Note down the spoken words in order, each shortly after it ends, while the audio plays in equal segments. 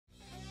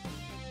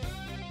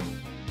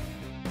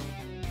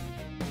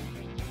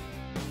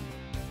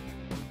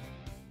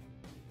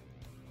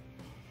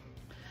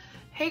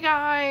Hey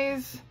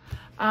guys,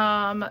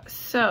 welcome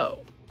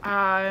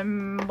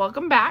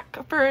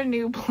back for a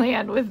new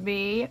plan with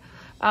me.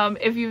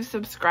 If you've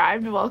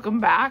subscribed, welcome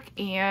back,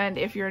 and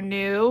if you're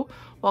new,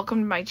 welcome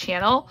to my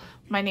channel.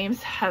 My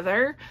name's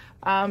Heather.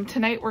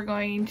 Tonight we're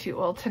going to,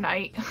 well,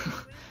 tonight,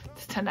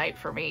 it's tonight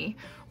for me,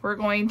 we're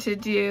going to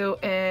do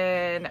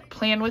an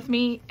plan with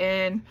me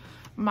in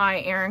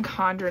my Erin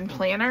Condren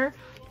planner.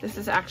 This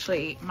is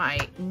actually my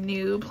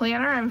new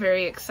planner. I'm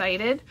very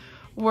excited.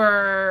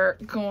 We're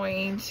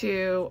going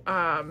to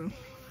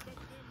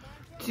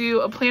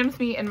do a plan with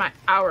me in my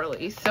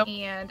Areli.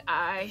 And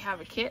I have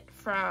a kit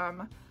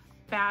from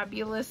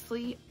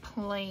Fabulously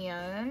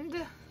Planned.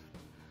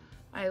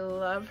 I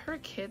love her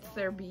kits.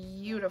 They're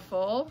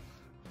beautiful.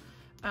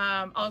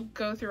 I'll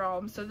go through all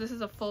of them. So this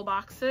is a full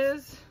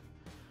boxes.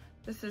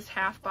 This is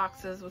half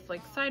boxes with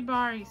like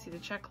sidebar. You see the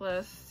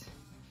checklist.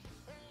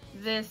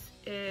 This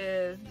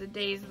is the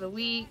days of the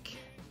week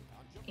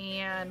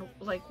and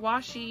like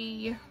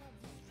washi.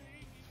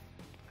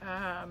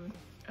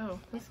 Oh,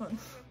 this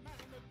one's,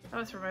 that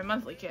was for my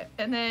monthly kit.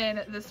 And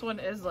then this one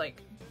is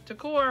like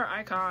decor,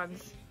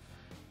 icons,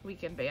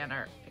 weekend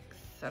banner,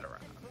 etc.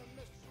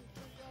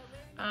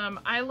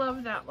 I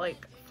love that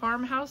like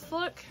farmhouse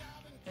look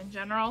in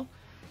general,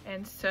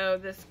 and so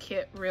this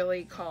kit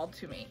really called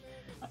to me.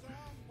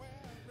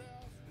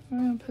 I'm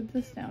gonna put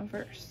this down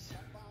first.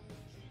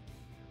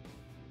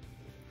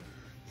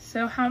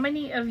 So how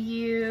many of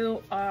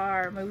you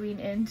are moving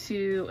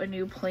into a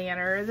new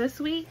planner this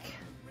week?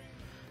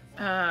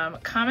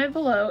 Comment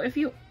below if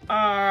you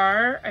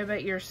are. I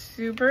bet you're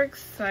super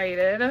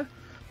excited.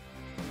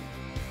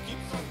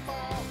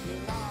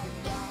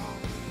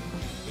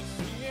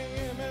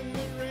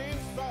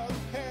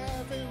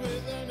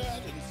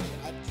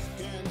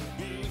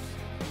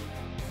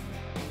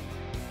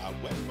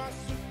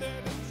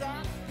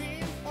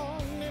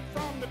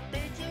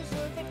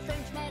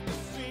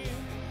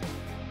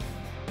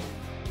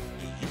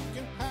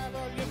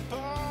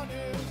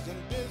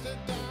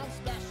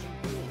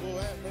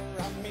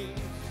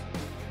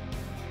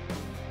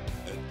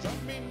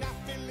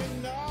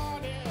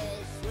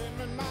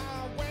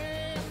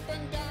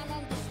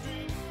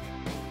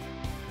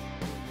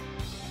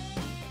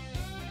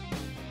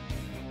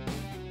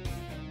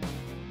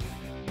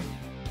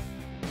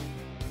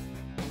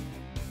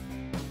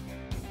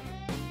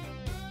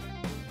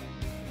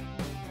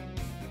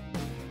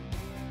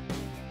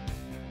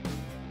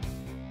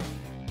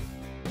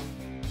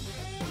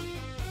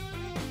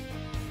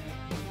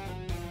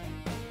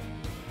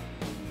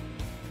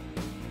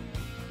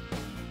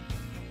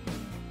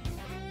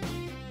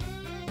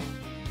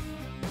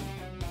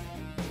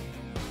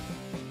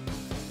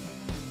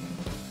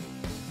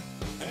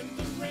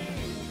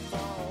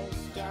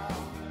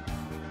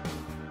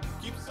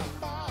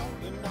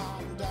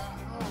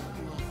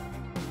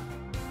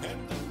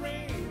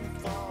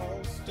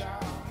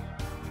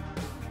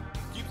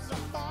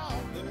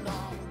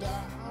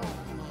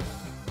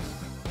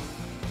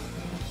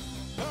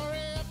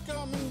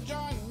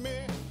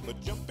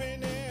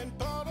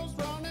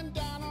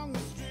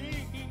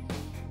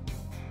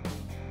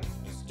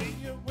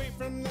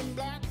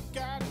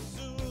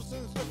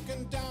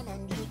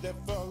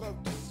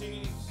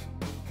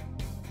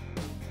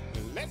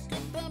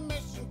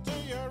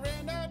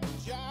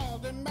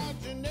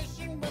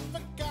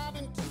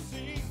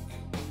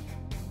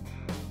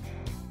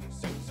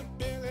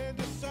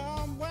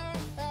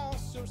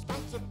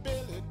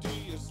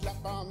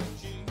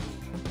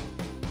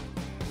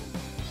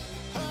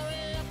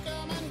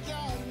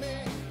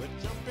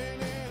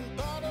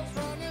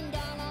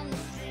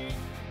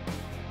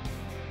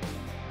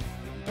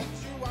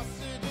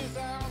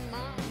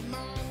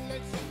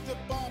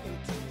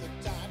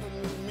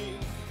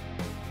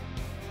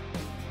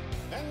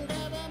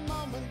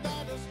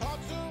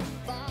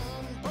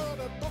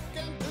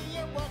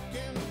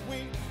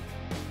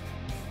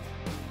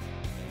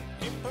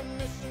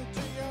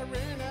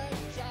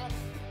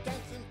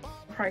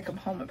 Probably come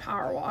home and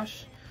power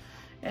wash,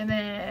 and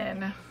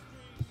then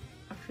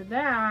after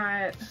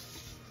that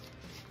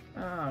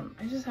I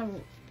just have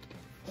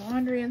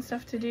laundry and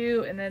stuff to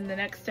do, and then the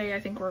next day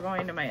I think we're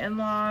going to my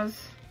in-laws,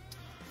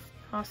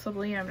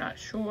 possibly, I'm not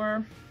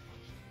sure.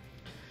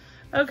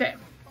 Okay,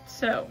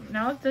 so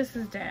now that this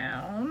is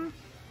down,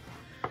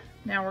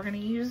 now we're going to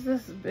use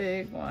this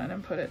big one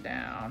and put it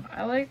down.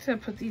 I like to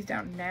put these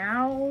down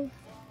now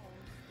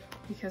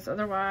because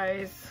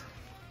otherwise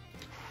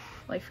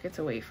life gets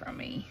away from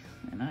me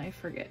and I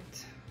forget,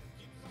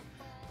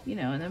 you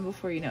know, and then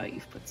before you know it,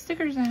 you've put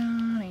stickers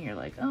down and you're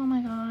like, oh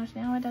my gosh,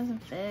 now it doesn't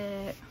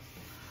fit.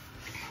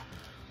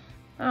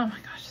 Oh my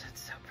gosh,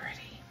 that's so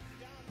pretty.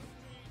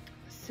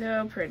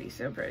 So pretty,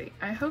 so pretty.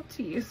 I hope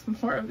to use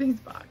more of these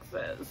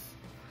boxes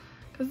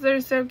because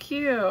they're so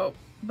cute,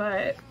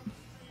 but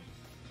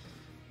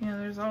you know,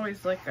 there's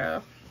always like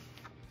a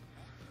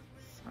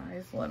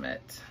size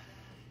limit.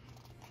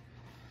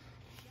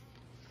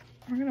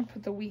 We're gonna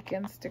put the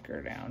weekend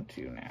sticker down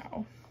too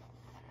now.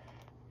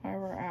 While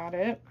we're at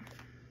it.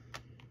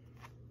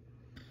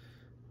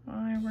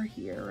 While we're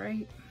here,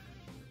 right?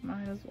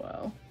 Might as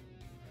well.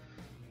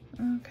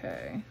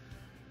 Okay.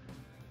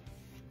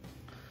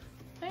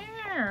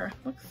 There,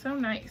 looks so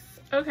nice.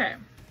 Okay,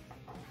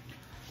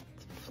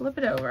 let's flip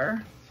it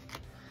over.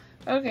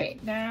 Okay,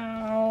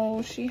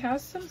 now she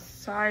has some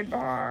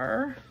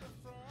sidebar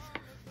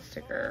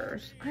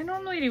stickers. I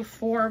normally do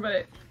 4,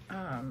 but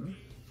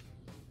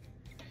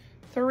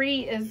 3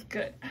 is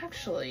good.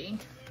 Actually,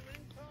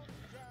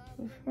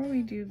 before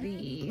we do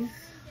these,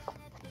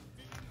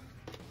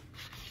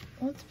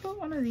 let's put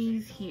one of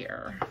these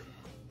here.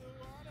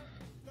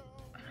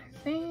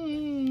 I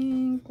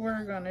think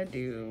we're gonna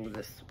do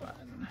this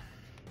one.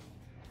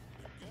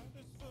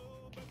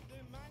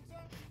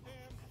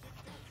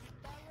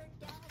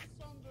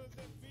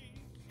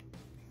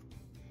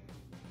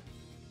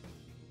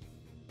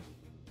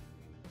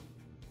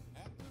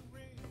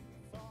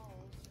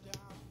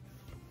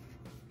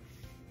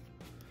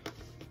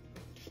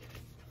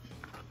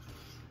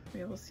 Be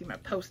able to see my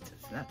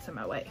post-its, and that's in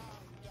my way.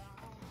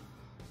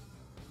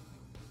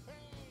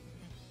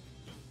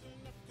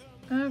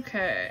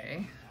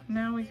 Okay,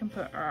 now we can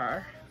put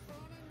our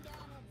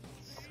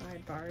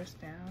sidebars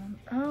down.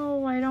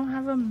 Oh, I don't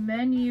have a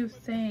menu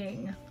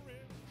thing.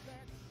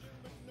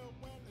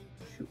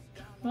 Shoot.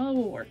 Well,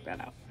 we'll work that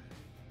out.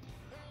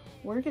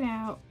 Work it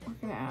out,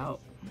 work it out.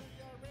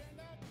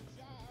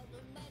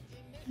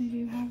 I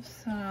do have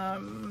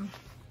some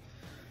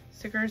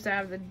stickers that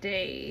have the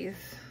days.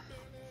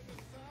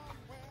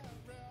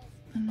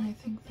 And I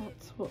think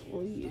that's what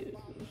we'll use.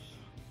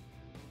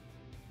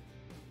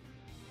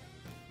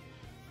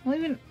 I'll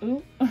even,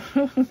 ooh,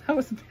 that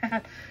was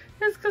bad.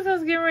 That's because I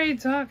was getting ready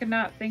to talk and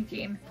not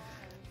thinking.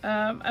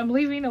 I'm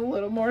leaving a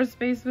little more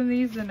space in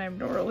these than I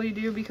normally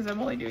do because I'm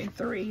only doing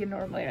 3 and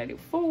normally I do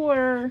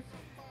 4.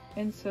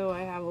 And so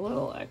I have a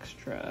little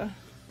extra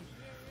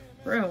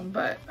room,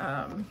 but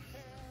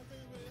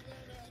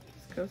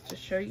this goes to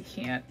show you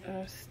can't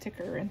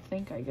sticker and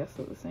think, I guess,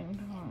 at the same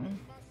time.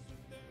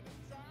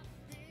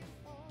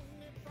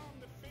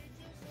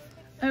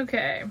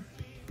 Okay,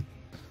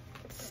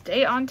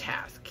 stay on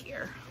task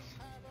here.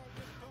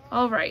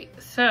 All right,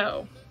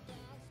 so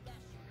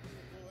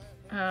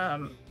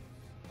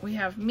we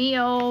have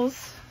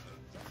meals.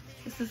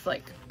 This is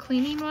like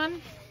cleaning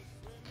one.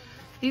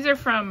 These are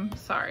from,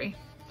 sorry,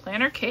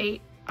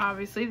 Plannerchick.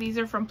 Obviously, these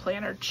are from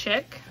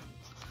Plannerchick.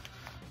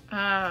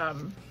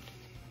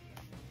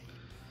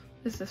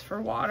 This is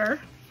for water.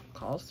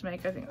 Calls to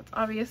make, I think that's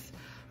obvious.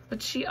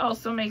 But she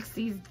also makes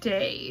these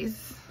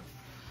days.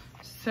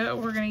 So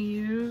we're gonna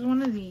use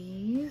one of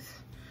these,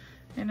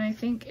 and I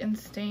think in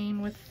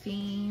staying with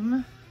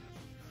theme,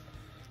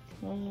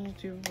 we'll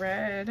do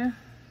red,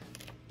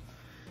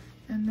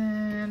 and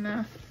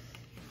then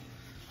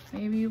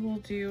maybe we'll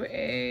do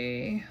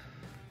a,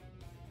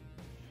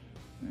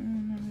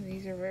 none of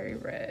these are very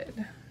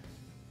red.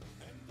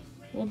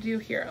 We'll do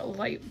here a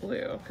light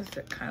blue because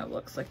it kind of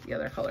looks like the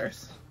other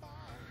colors.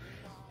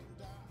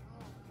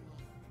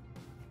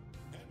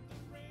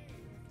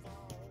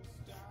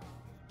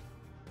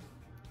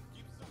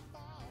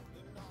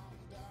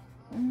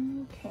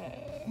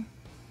 Okay.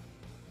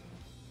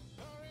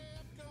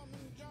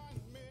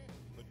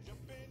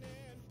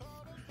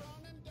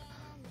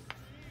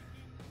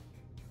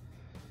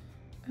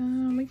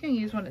 We can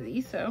use one of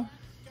these, so.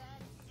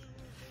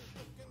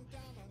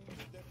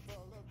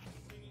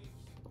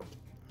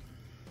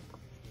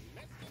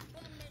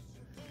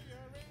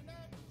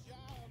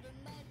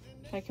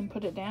 If I can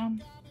put it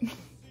down.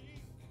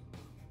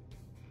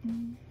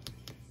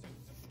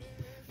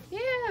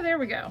 Yeah, there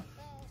we go.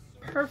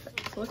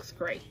 Perfect, looks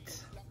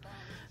great.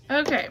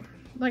 Okay,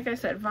 like I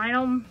said,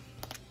 vinyl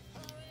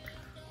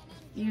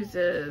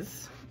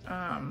uses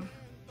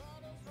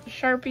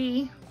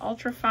Sharpie,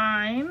 ultra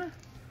fine,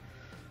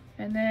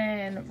 and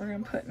then we're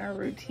gonna put in our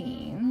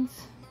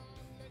routines.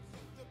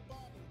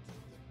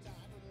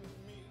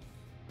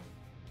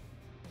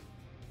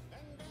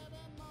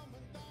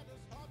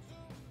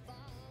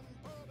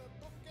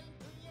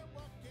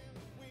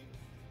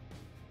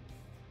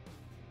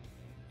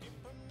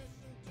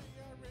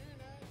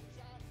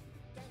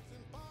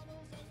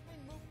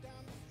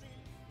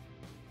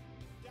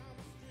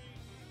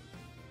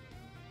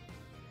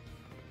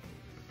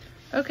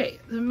 Okay,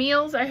 the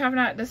meals I have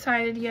not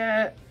decided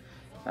yet.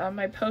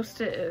 My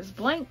post-it is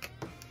blank,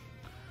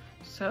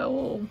 so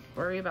we'll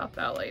worry about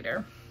that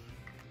later.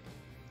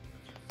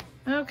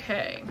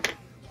 Okay.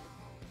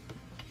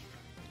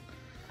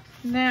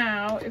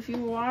 Now, if you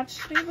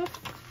watched me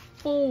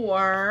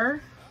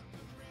before,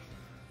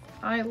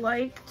 I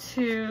like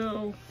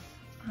to,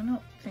 I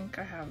don't think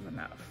I have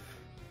enough.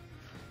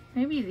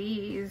 Maybe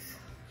these.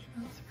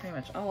 That's pretty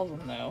much all of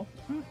them though.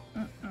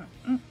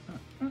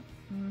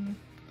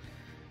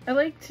 I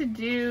like to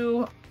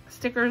do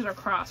stickers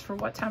across for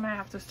what time I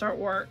have to start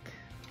work.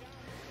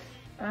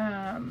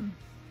 I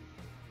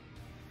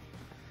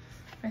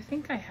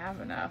think I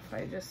have enough.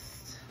 I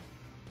just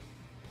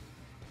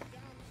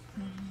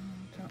don't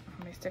know how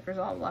many stickers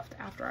I'll have left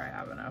after I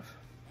have enough.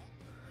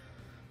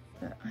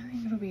 But I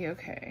think it'll be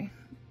okay.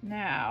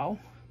 Now,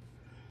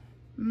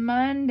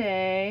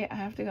 Monday, I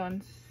have to go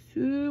in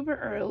super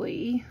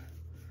early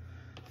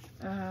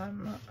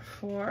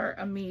for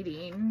a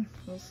meeting,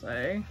 we'll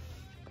say.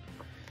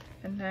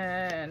 And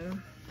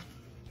then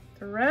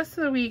the rest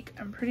of the week,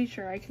 I'm pretty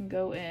sure I can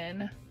go in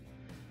the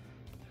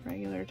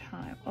regular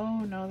time.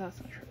 Oh, no,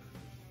 that's not true.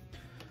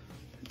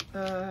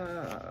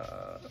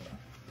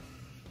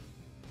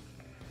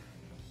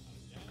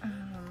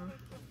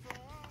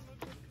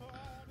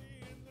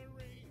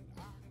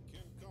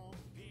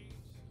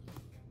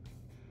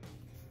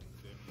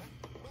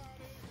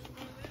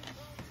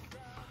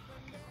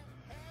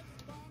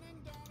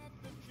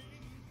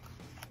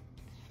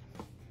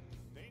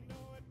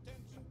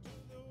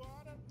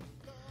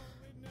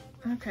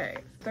 Okay,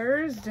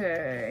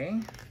 Thursday,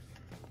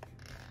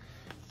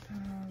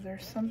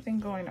 there's something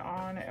going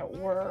on at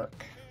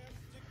work,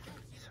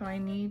 so I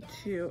need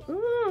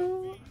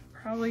to,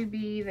 probably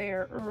be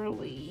there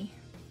early.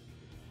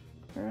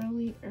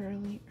 Early.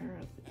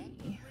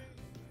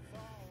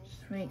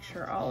 Just to make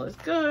sure all is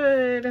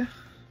good. And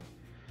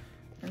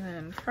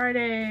then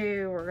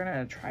Friday, we're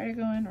gonna try to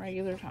go in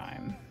regular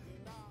time.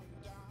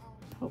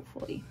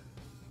 Hopefully.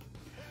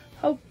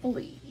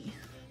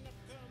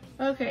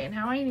 Okay,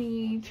 now I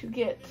need to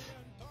get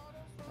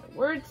my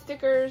word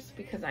stickers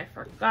because I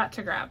forgot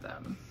to grab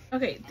them.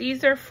 Okay,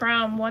 these are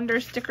from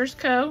Wonder Stickers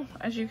Co.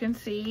 As you can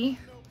see,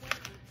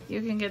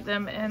 you can get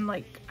them in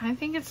like, I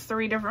think it's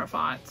 3 different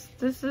fonts.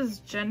 This is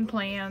Jen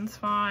Plans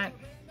font.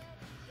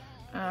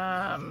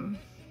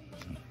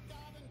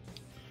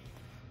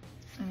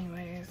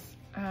 Anyways,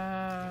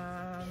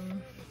 I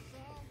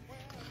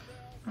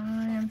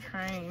am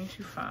trying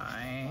to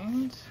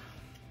find,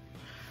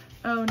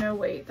 oh no,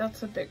 wait,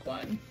 that's a big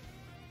one.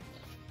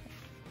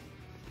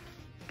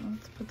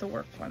 Let's put the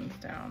work ones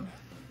down.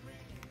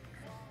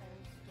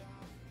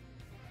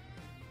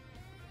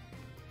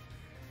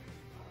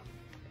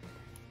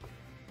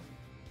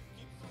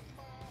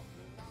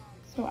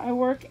 So I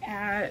work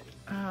at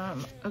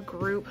a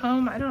group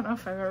home. I don't know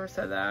if I've ever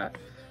said that.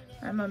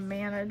 I'm a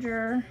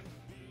manager,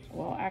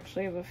 well,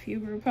 actually of a few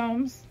group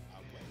homes.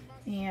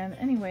 And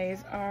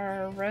anyways,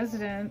 our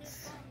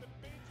residents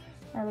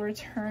are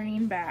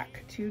returning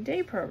back to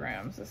day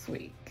programs this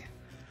week.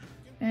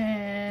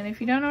 And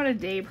if you don't know what a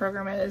day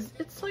program is,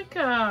 it's like,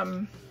 I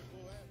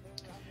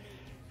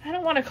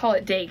don't want to call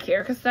it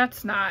daycare because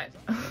that's not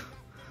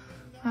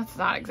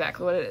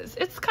exactly what it is.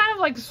 It's kind of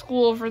like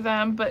school for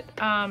them, but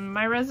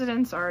my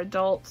residents are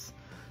adults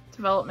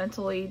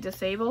developmentally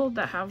disabled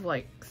that have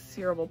like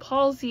cerebral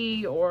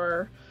palsy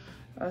or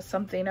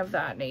something of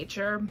that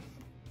nature.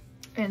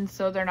 And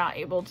so they're not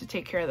able to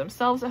take care of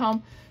themselves at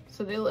home,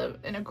 so they live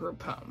in a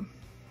group home.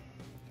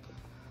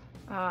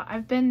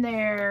 I've been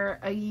there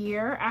a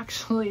year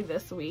actually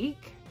this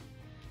week,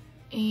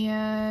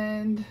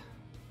 and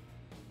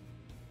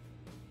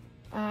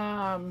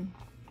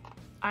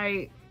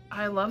I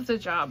love the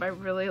job. I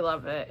really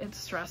love it. It's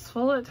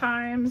stressful at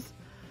times.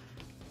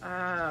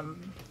 I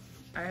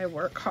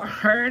work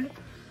hard.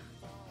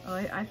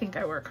 Well, I think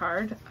I work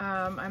hard.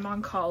 I'm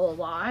on call a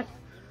lot,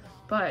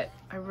 but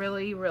I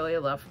really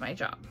love my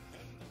job.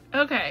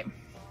 Okay,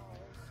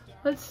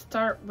 let's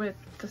start with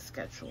the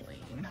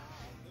scheduling.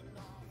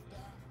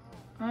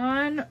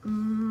 On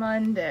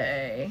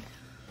Monday,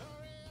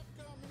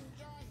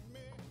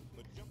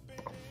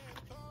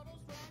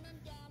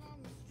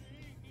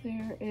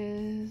 there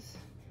is,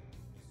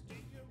 I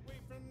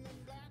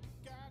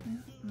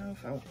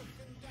don't know if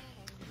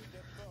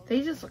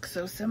they just look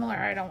so similar,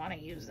 I don't want to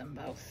use them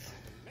both.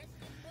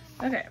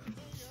 Okay,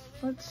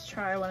 let's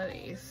try one of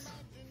these.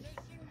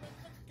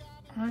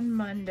 On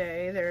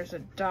Monday, there's a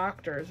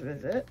doctor's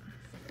visit.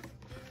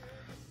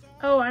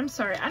 Oh, I'm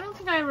sorry. I don't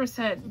think I ever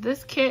said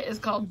this kit is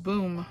called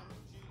Boom.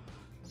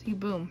 See,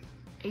 Boom,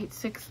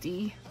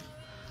 860.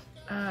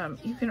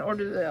 You can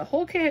order the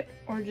whole kit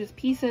or just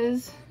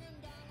pieces.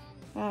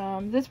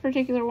 This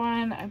particular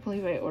one, I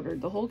believe I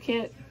ordered the whole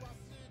kit.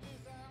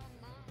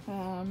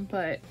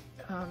 But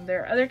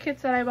there are other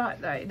kits that I bought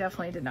that I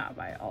definitely did not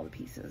buy all the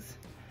pieces.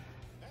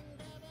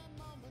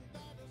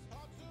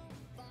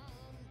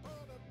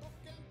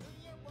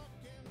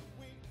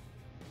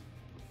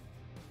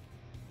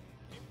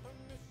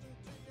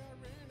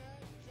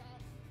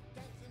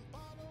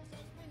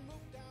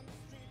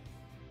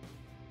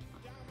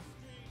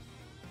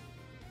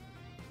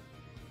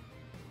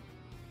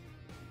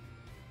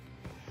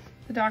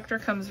 The doctor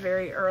comes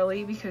very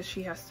early because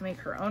she has to make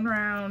her own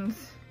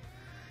rounds.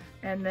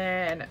 And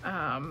then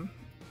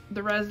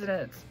the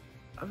residents,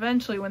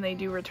 eventually when they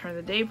do return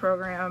the day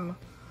program,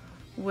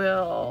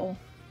 will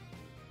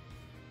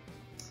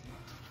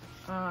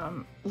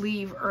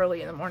leave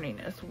early in the morning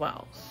as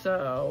well.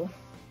 So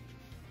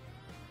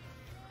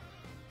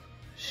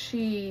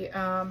she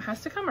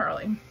has to come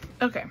early.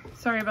 Okay,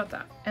 sorry about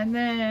that. And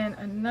then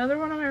another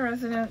one of my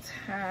residents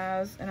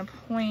has an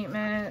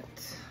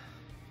appointment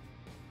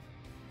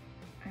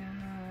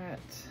at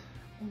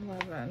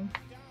 11.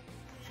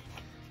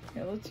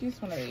 Yeah, let's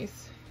use one of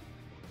these.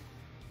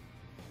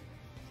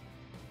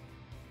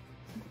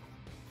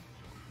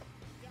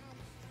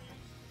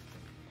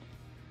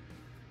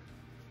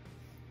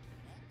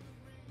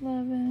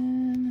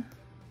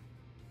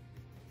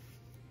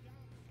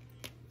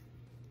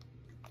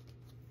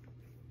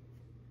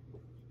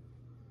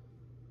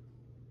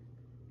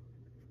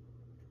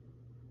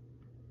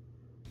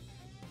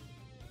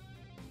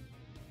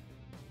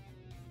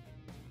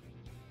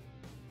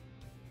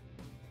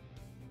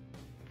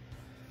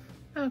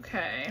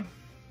 Okay.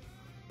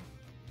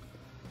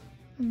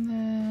 And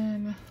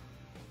then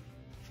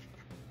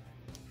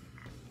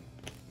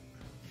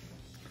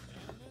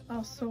I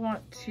also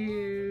want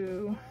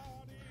to,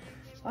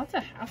 lots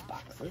of half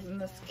boxes in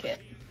this kit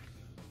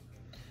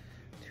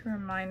to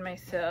remind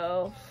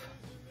myself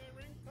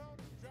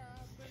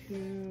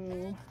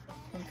to,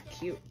 it's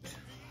cute.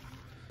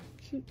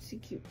 Cutesy,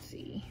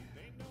 cutesy.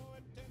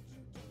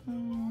 We're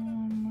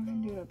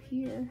gonna do it up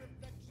here.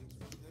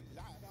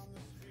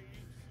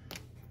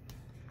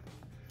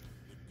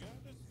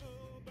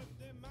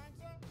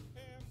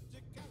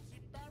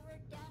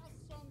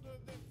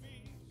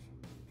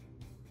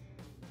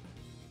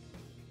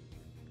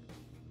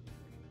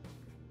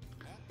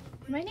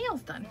 My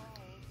nails done.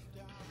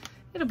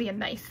 It'll be a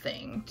nice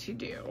thing to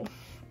do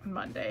on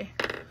Monday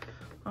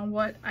on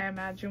what I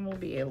imagine will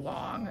be a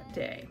long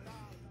day.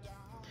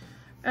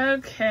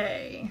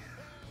 Okay,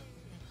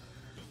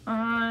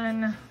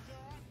 on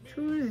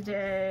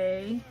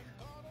Tuesday,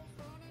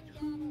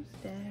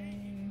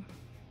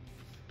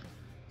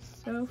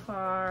 so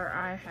far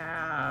I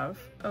have,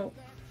 oh,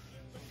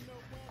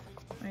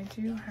 I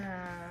do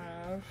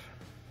have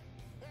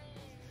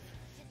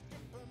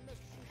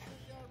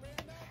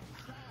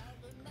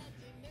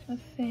a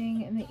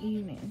thing in the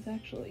evenings,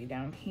 actually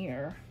down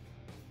here.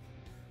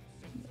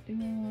 Do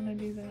I want to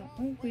do that?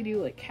 What if we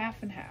do like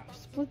half and half,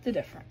 split the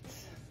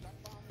difference?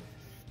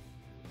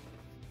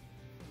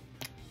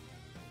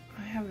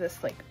 I have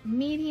this like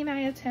meeting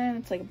I attend.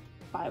 It's like a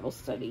Bible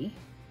study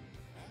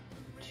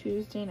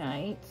Tuesday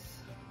nights.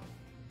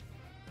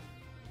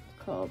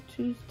 It's called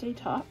Tuesday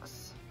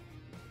Talks.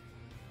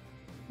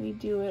 We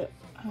do it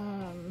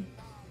on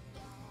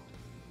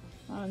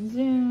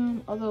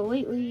Zoom, although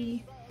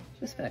lately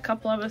just been a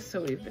couple of us,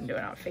 so we've been doing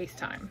it on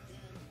FaceTime.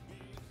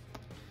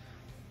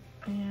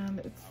 And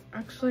it's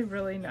actually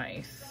really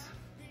nice.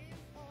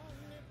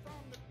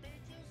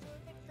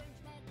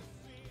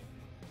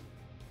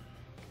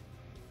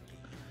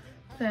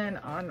 Then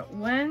on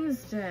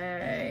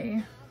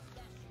Wednesday,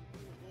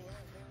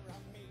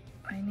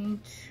 I need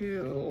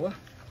to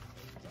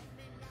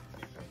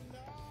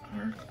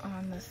work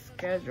on the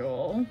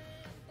schedule,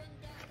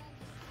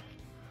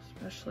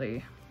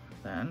 especially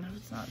then if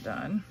it's not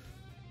done.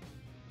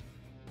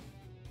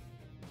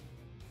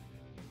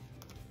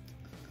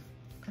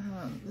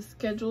 The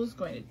schedule is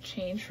going to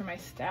change for my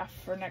staff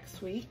for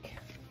next week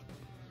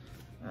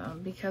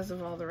because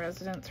of all the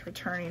residents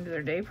returning to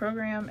their day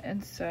program,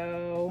 and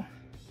so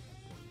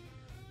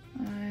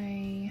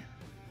I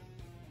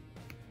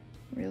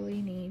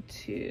really need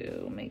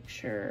to make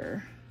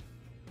sure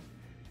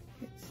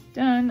it's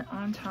done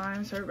on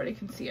time so everybody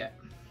can see it.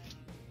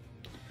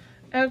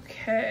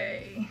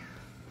 Okay.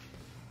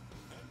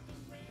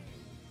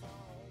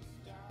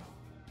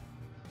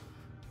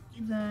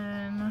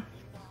 Then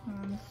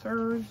on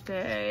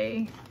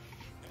Thursday,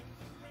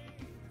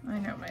 I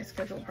know my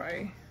schedule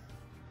probably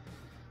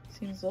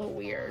seems a little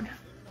weird.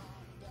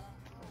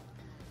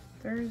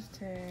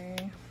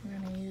 Thursday, we're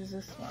gonna use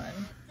this one.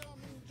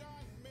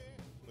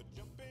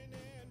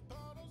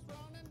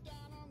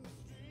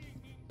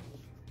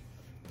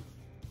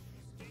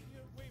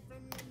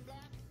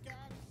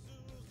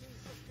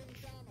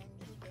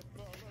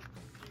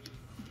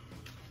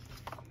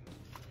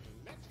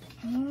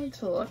 I wanted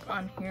to look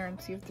on here and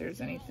see if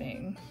there's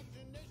anything.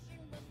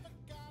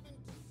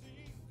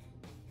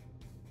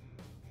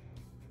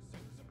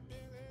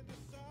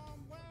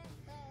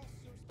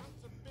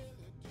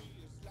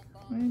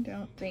 I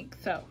don't think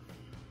so.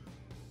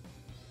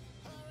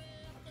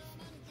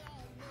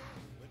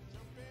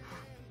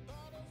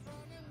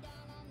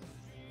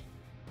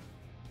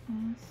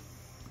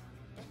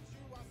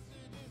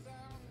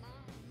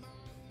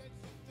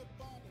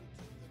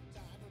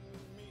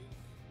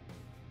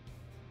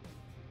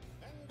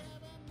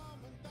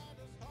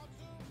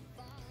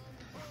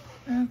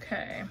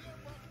 Okay.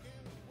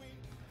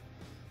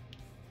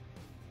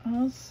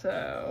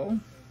 Also,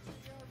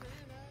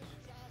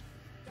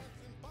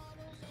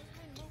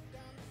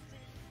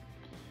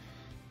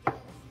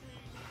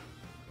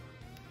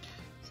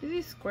 see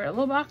these square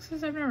little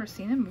boxes? I've never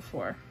seen them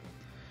before.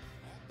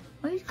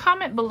 Well, you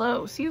comment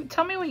below. See,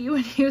 tell me what you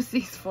would use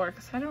these for,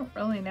 because I don't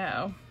really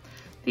know.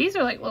 These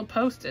are like little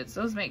Post-its.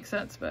 Those make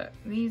sense, but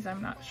these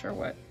I'm not sure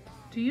what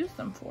to use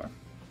them for.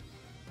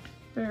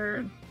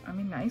 They're, I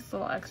mean, nice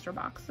little extra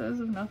boxes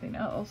if nothing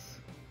else.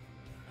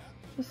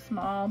 Just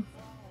small.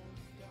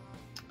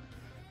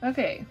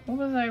 Okay, what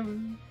was I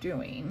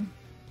doing?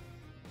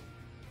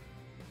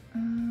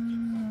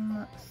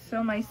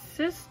 So my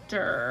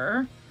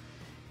sister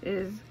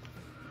is,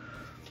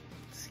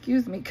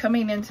 excuse me,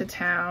 coming into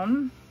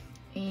town,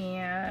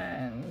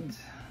 and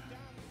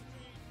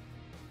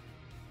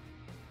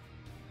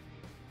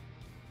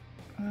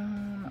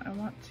I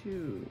want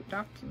to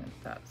document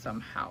that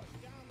somehow.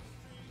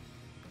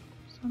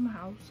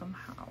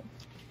 Somehow.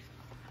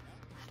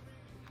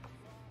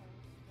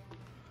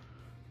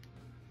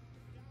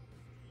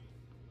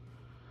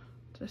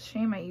 It's a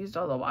shame I used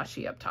all the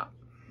washi up top.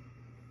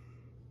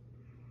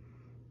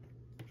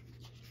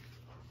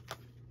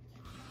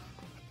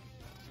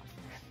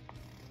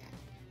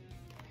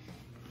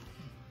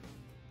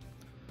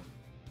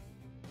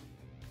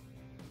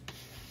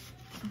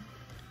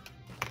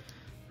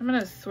 I'm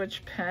gonna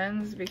switch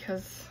pens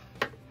because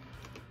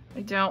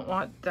I don't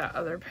want that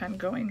other pen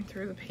going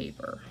through the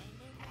paper.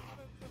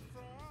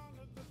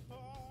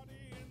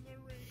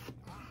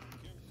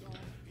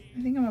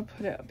 I think I'm gonna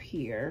put it up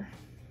here.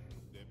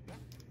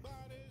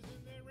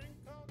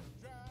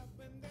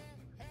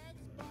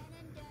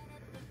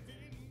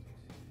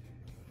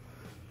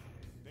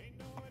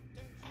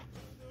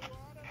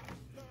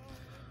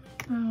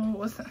 Oh,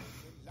 what's that?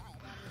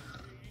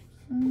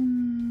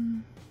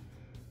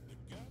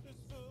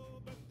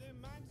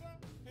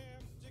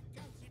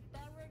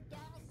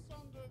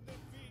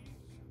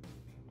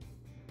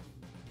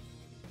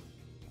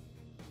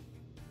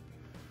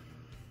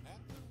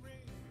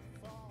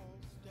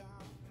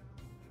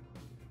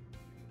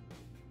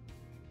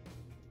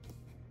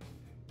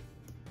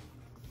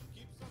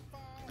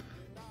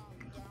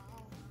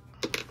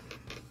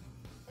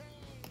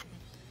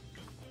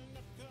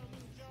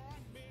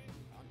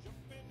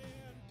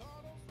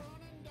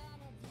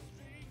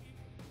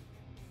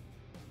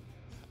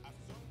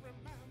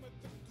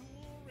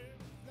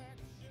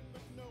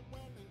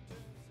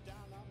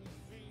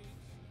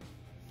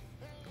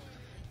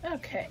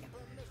 Okay,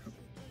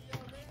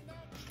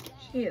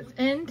 she is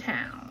in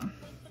town.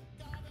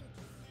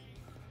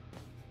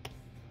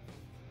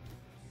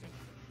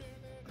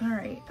 All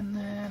right, and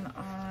then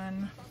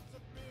on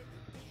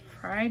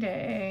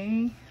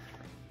Friday,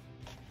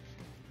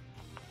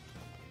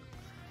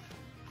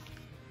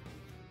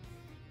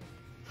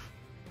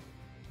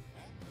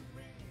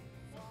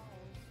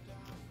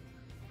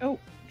 oh,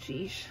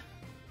 geez.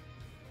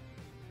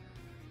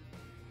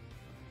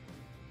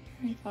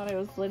 I thought I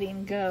was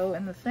letting go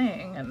in the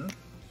thing and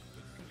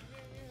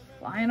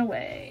flying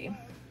away.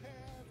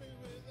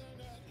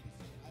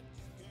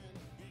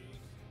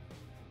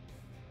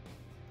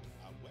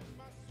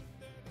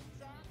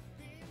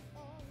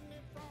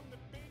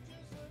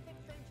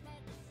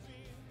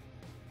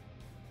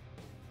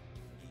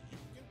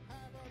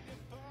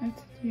 I have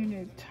to do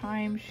new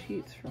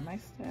timesheets for my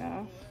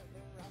staff.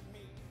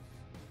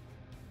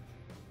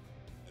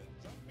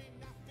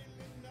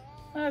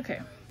 Okay,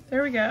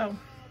 there we go.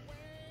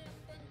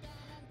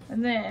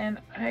 And then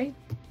I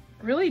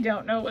really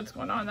don't know what's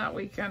going on that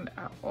weekend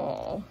at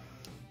all.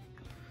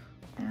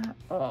 At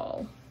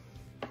all.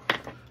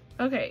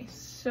 Okay,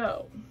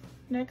 so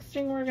next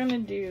thing we're gonna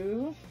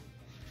do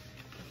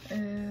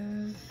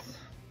is,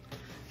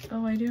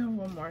 oh, I do have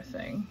one more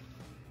thing.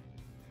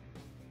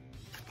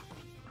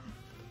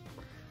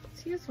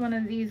 Let's use one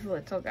of these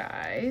little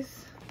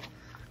guys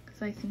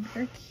because I think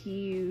they're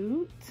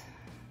cute.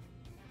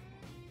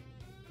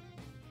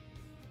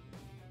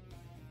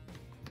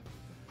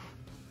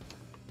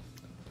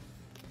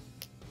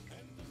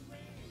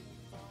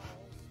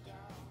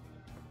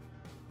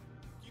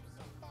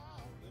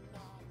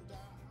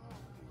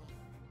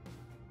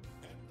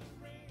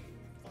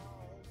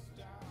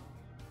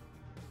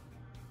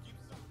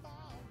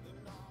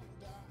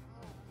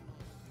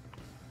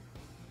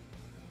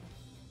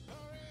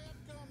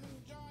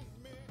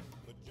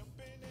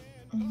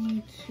 I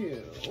need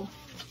to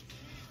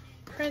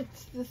print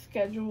the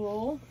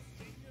schedule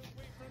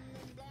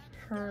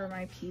for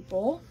my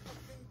people.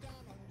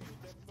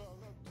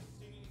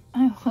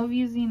 I love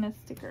using a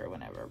sticker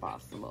whenever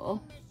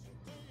possible.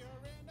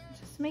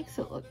 It just makes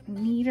it look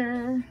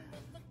neater.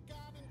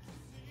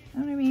 You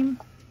know what I mean?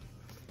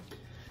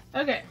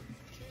 Okay.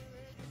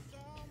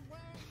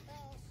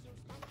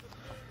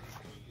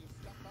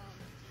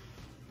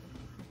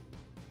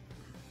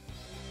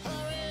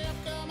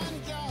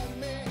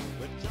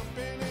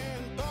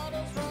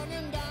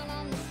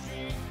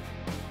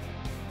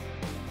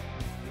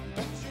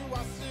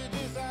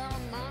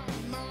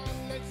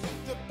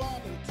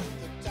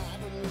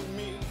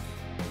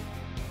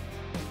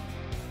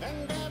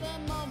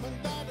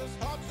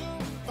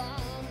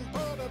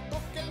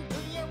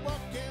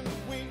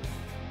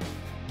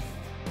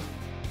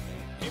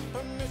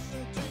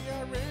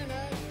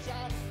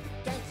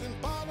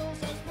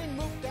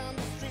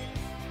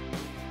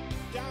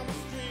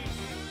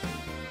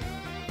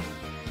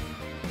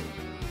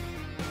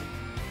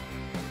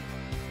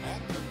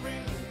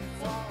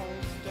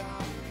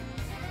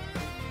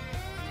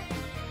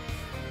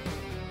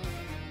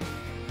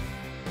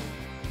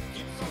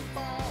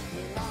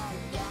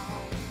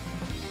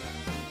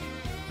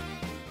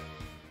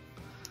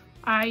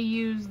 I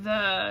use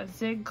the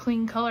Zig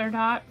Clean Color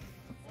Dot.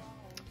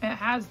 It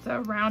has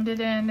the rounded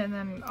end, and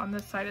then on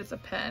this side is a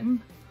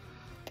pen.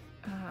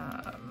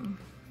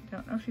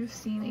 Don't know if you've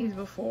seen these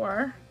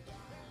before.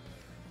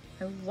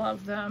 I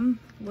love them.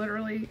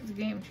 Literally, it's a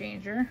game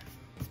changer.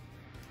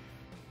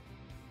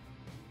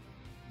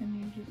 And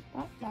you just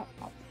pop, pop,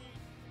 pop.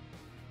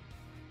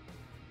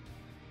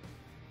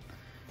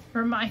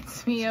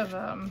 Reminds me of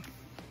the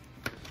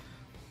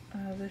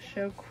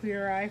show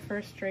Queer Eye for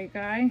a Straight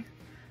Guy.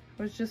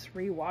 I was just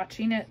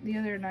rewatching it the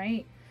other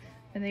night,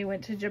 and they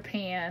went to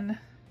Japan,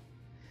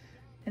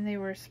 and they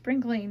were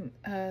sprinkling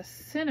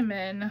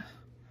cinnamon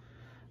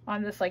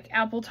on this like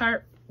apple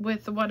tart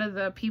with one of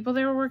the people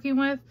they were working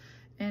with,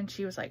 and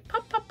she was like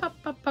pop, pop, pop,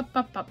 pop, pop,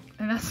 pop, pop,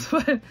 and that's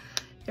what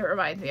It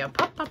reminds me of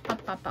pop, pop,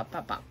 pop, pop, pop,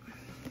 pop, pop.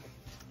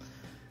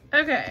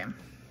 Okay.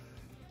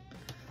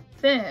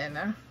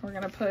 Then we're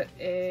gonna put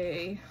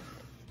a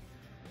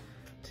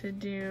to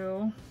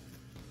do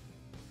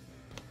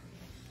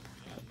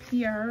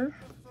here.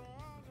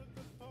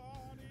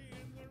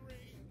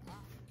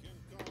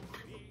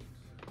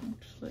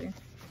 Actually,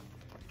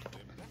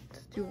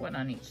 let's do one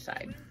on each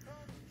side.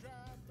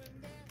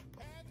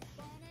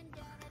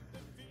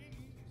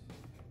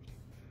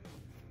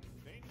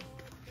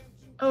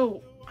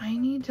 Oh, I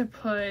need to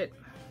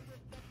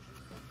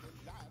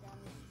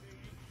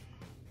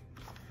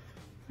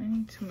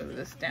move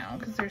this down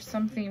because there's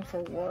something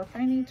for work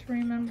I need to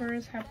remember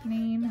is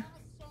happening.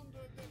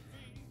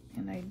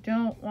 And I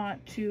don't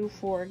want to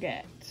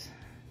forget.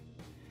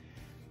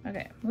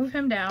 Okay, move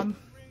him down.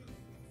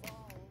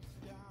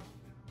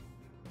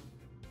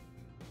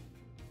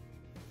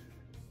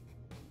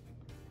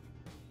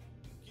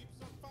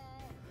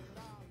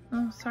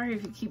 Oh, sorry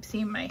if you keep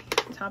seeing my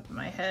top of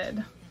my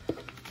head.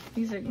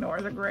 Please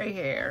ignore the gray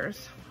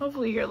hairs.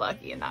 Hopefully you're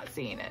lucky and not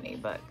seeing any,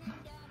 but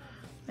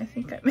I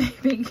think I may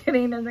be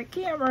getting in the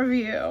camera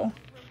view.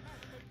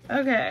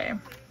 Okay.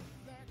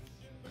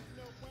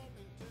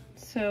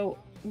 So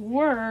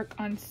work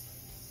on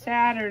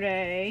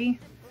Saturday,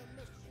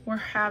 we're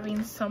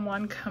having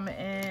someone come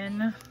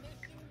in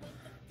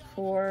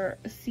for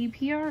a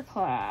CPR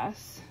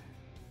class.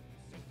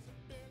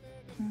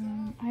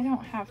 I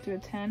don't have to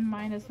attend.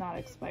 Mine is not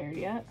expired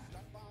yet,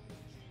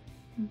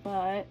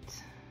 but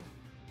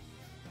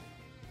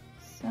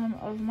some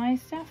of my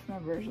staff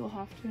members will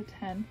have to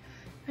attend.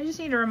 I just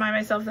need to remind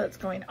myself that's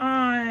going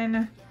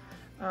on.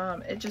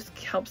 It just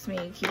helps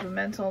me keep a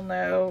mental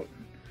note,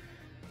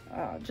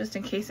 just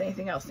in case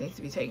anything else needs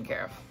to be taken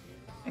care of.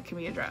 It can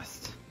be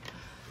addressed.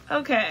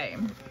 Okay.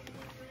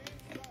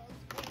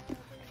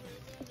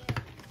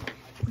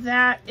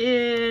 That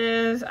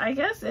is, I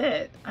guess,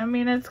 it. I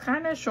mean, it's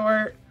kind of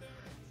short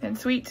and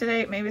sweet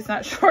today. Maybe it's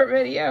not a short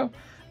video,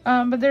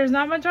 but there's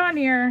not much on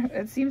here.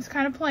 It seems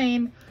kind of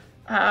plain.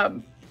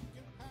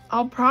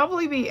 I'll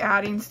probably be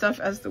adding stuff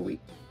as the week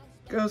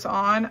goes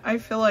on. I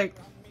feel like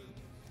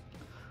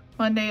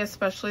Monday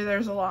especially,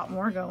 there's a lot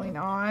more going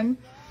on.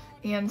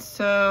 And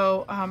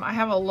so I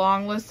have a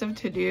long list of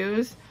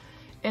to-dos.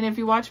 And if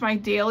you watch my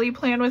daily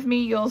plan with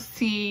me, you'll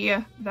see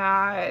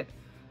that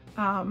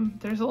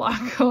there's a lot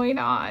going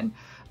on.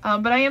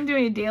 But I am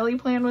doing a daily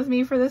plan with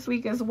me for this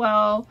week as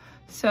well.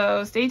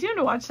 So stay tuned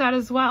to watch that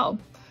as well.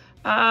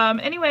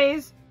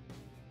 Anyways,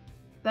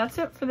 that's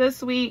it for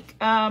this week.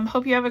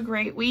 Hope you have a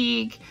great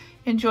week.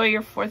 Enjoy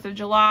your 4th of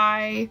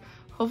July.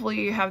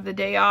 Hopefully you have the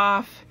day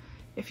off.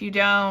 If you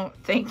don't,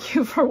 thank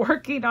you for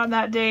working on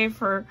that day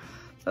for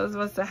those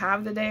of us that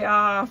have the day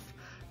off.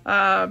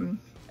 And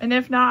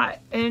if not,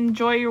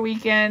 enjoy your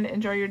weekend.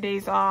 Enjoy your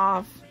days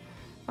off.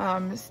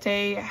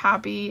 Stay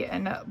happy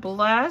and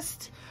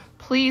blessed.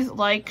 Please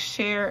like,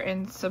 share,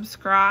 and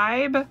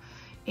subscribe.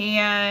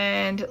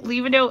 And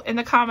leave a note in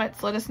the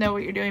comments. Let us know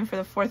what you're doing for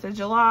the 4th of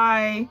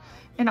July.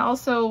 And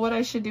also what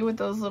I should do with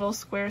those little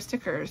square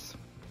stickers.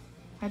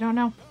 I don't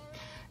know.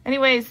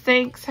 Anyways,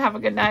 thanks. Have a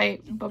good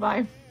night.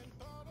 Bye-bye.